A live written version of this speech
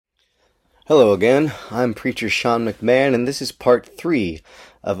Hello again, I'm Preacher Sean McMahon, and this is part 3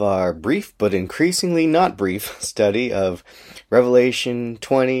 of our brief but increasingly not brief study of Revelation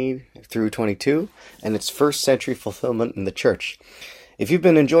 20 through 22 and its first century fulfillment in the church. If you've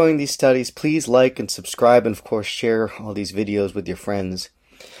been enjoying these studies, please like and subscribe and of course share all these videos with your friends.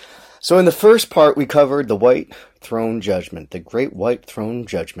 So in the first part we covered the white throne judgment, the great white throne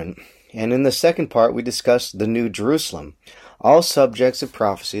judgment, and in the second part we discussed the New Jerusalem, all subjects of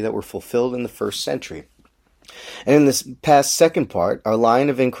prophecy that were fulfilled in the first century. And in this past second part, our line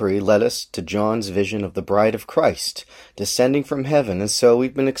of inquiry led us to John's vision of the bride of Christ descending from heaven, and so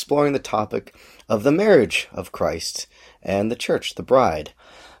we've been exploring the topic of the marriage of Christ and the church, the bride.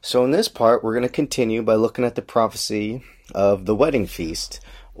 So in this part, we're going to continue by looking at the prophecy of the wedding feast,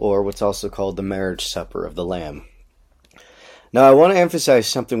 or what's also called the marriage supper of the Lamb. Now, I want to emphasize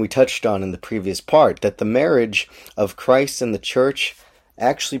something we touched on in the previous part, that the marriage of Christ and the church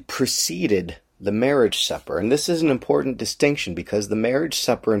actually preceded the marriage supper. And this is an important distinction because the marriage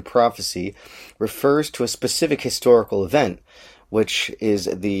supper in prophecy refers to a specific historical event, which is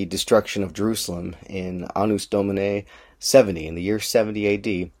the destruction of Jerusalem in Annus Domini 70, in the year 70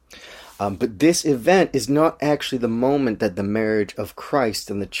 AD. But this event is not actually the moment that the marriage of Christ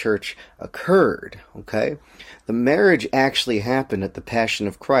and the church occurred, okay? The marriage actually happened at the Passion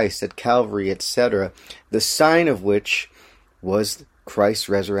of Christ, at Calvary, etc., the sign of which was Christ's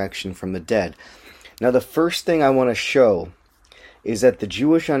resurrection from the dead. Now, the first thing I want to show is that the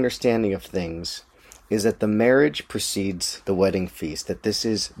Jewish understanding of things is that the marriage precedes the wedding feast, that this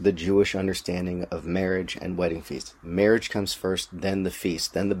is the Jewish understanding of marriage and wedding feast. Marriage comes first, then the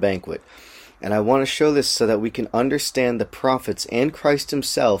feast, then the banquet. And I want to show this so that we can understand the prophets and Christ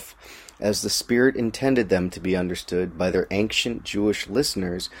himself as the Spirit intended them to be understood by their ancient Jewish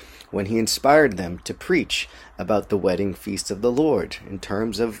listeners when he inspired them to preach about the wedding feast of the Lord in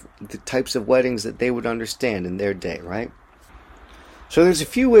terms of the types of weddings that they would understand in their day, right? So there's a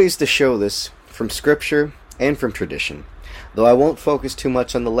few ways to show this from Scripture and from tradition, though I won't focus too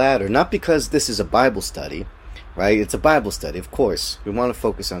much on the latter, not because this is a Bible study, right? It's a Bible study, of course. We want to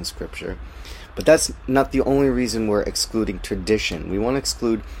focus on Scripture, but that's not the only reason we're excluding tradition. We want to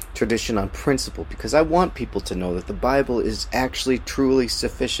exclude tradition on principle because I want people to know that the Bible is actually truly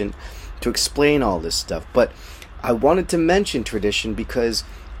sufficient to explain all this stuff, but I wanted to mention tradition because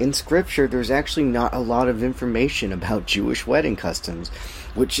in Scripture there's actually not a lot of information about Jewish wedding customs,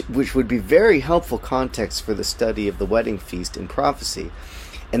 which would be very helpful context for the study of the wedding feast in prophecy.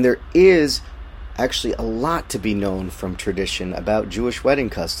 And there is actually a lot to be known from tradition about Jewish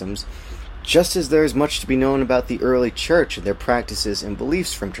wedding customs, just as there is much to be known about the early church and their practices and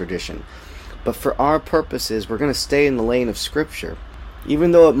beliefs from tradition. But for our purposes, we're going to stay in the lane of Scripture,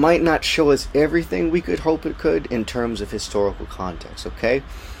 even though it might not show us everything we could hope it could in terms of historical context, okay?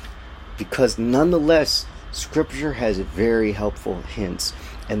 Because nonetheless, Scripture has very helpful hints,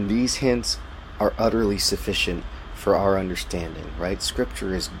 and these hints are utterly sufficient for our understanding, right?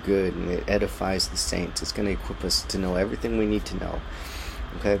 Scripture is good, and it edifies the saints. It's going to equip us to know everything we need to know,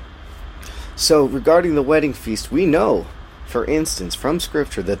 okay? So, regarding the wedding feast, we know, for instance, from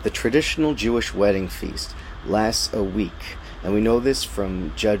Scripture, that the traditional Jewish wedding feast lasts a week. And we know this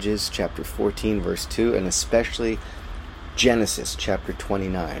from Judges chapter 14, verse 2, and especially Genesis chapter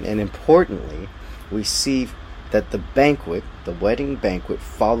 29. And importantly, we see that the banquet, the wedding banquet,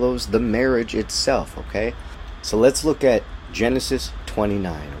 follows the marriage itself, okay? So let's look at Genesis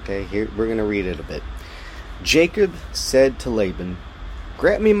 29, okay? Here, we're going to read it a bit. Jacob said to Laban,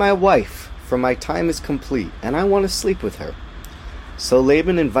 "Grant me my wife, for my time is complete, and I want to sleep with her." So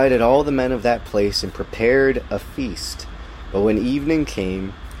Laban invited all the men of that place and prepared a feast. But when evening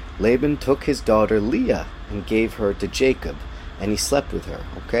came, Laban took his daughter Leah and gave her to Jacob, and he slept with her,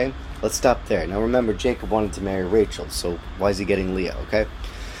 okay? Let's stop there. Now remember, Jacob wanted to marry Rachel, so why is he getting Leah, okay?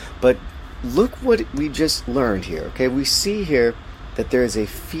 But look what we just learned here, okay? We see here that there is a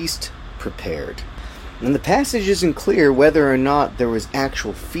feast prepared. And the passage isn't clear whether or not there was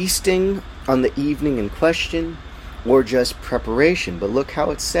actual feasting on the evening in question or just preparation. But look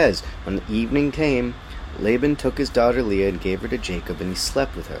how it says, when the evening came, Laban took his daughter Leah and gave her to Jacob, and he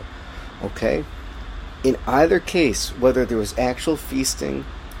slept with her, okay? In either case, whether there was actual feasting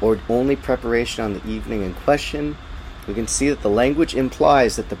or only preparation on the evening in question, we can see that the language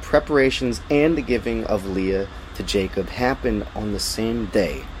implies that the preparations and the giving of Leah to Jacob happened on the same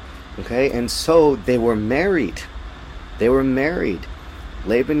day. Okay, and so they were married. They were married.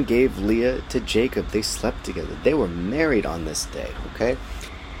 Laban gave Leah to Jacob. They slept together. They were married on this day. Okay,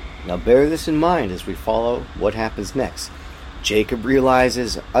 now bear this in mind as we follow what happens next. Jacob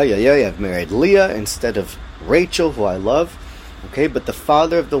realizes, I've married Leah instead of Rachel, who I love. Okay, but the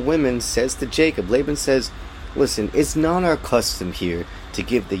father of the women says to Jacob, Laban says, listen, it's not our custom here to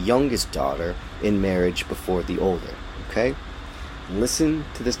give the youngest daughter in marriage before the older. Okay? Listen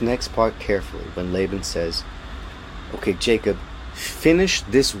to this next part carefully when Laban says, okay, Jacob, finish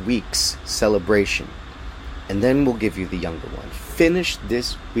this week's celebration, and then we'll give you the younger one. Finish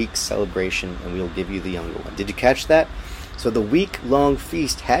this week's celebration, and we'll give you the younger one. Did you catch that? So the week-long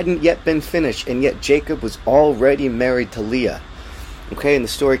feast hadn't yet been finished, and yet Jacob was already married to Leah. Okay, and the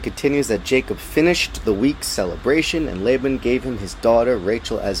story continues that Jacob finished the week's celebration, and Laban gave him his daughter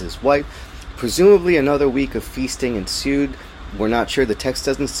Rachel as his wife. Presumably another week of feasting ensued. We're not sure. The text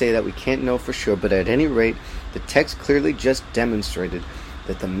doesn't say that. We can't know for sure. But at any rate, the text clearly just demonstrated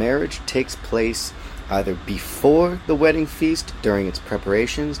that the marriage takes place either before the wedding feast during its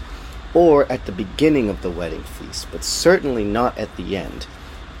preparations or at the beginning of the wedding feast, but certainly not at the end,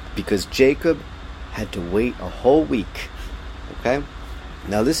 because Jacob had to wait a whole week. Okay?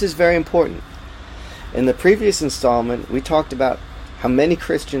 Now this is very important. In the previous installment, we talked about how many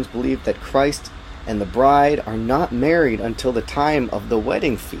Christians believe that Christ and the bride are not married until the time of the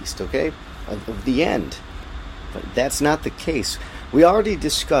wedding feast, okay? Of the end. But that's not the case. We already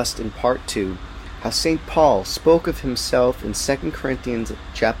discussed in part 2 how St. Paul spoke of himself in 2 Corinthians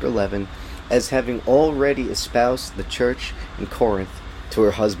chapter 11 as having already espoused the church in Corinth to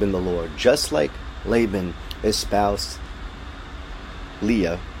her husband the Lord, just like Laban espoused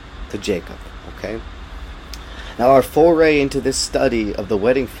Leah to Jacob, okay? Now our foray into this study of the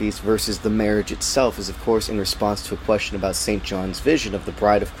wedding feast versus the marriage itself is of course in response to a question about St. John's vision of the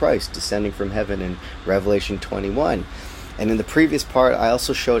bride of Christ descending from heaven in Revelation 21. And in the previous part I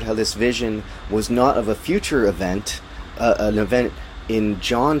also showed how this vision was not of a future event, an event in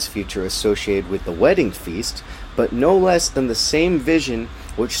John's future associated with the wedding feast, but no less than the same vision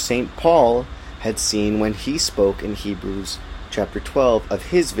which St. Paul had seen when he spoke in Hebrews chapter 12 of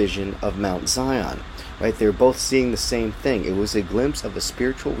his vision of Mount Zion. Right? They're both seeing the same thing. It was a glimpse of a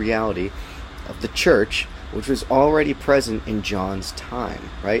spiritual reality of the church which was already present in John's time.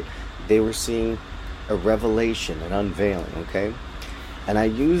 Right? They were seeing a revelation, an unveiling. Okay? And I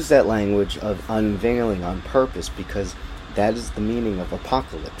use that language of unveiling on purpose because that is the meaning of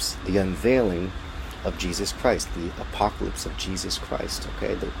apocalypse, the unveiling of Jesus Christ, the apocalypse of Jesus Christ.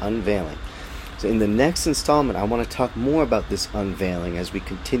 Okay? The unveiling. So in the next installment, I want to talk more about this unveiling as we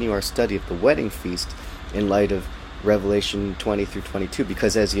continue our study of the wedding feast in light of Revelation 20 through 22.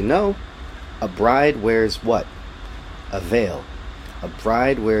 Because as you know, a bride wears what? A veil. A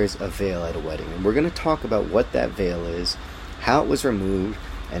bride wears a veil at a wedding. And we're going to talk about what that veil is, how it was removed,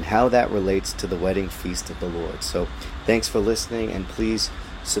 and how that relates to the wedding feast of the Lord. So thanks for listening, and please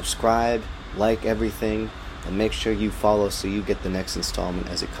subscribe, like everything, and make sure you follow so you get the next installment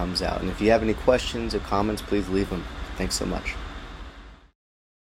as it comes out. And if you have any questions or comments, please leave them. Thanks so much.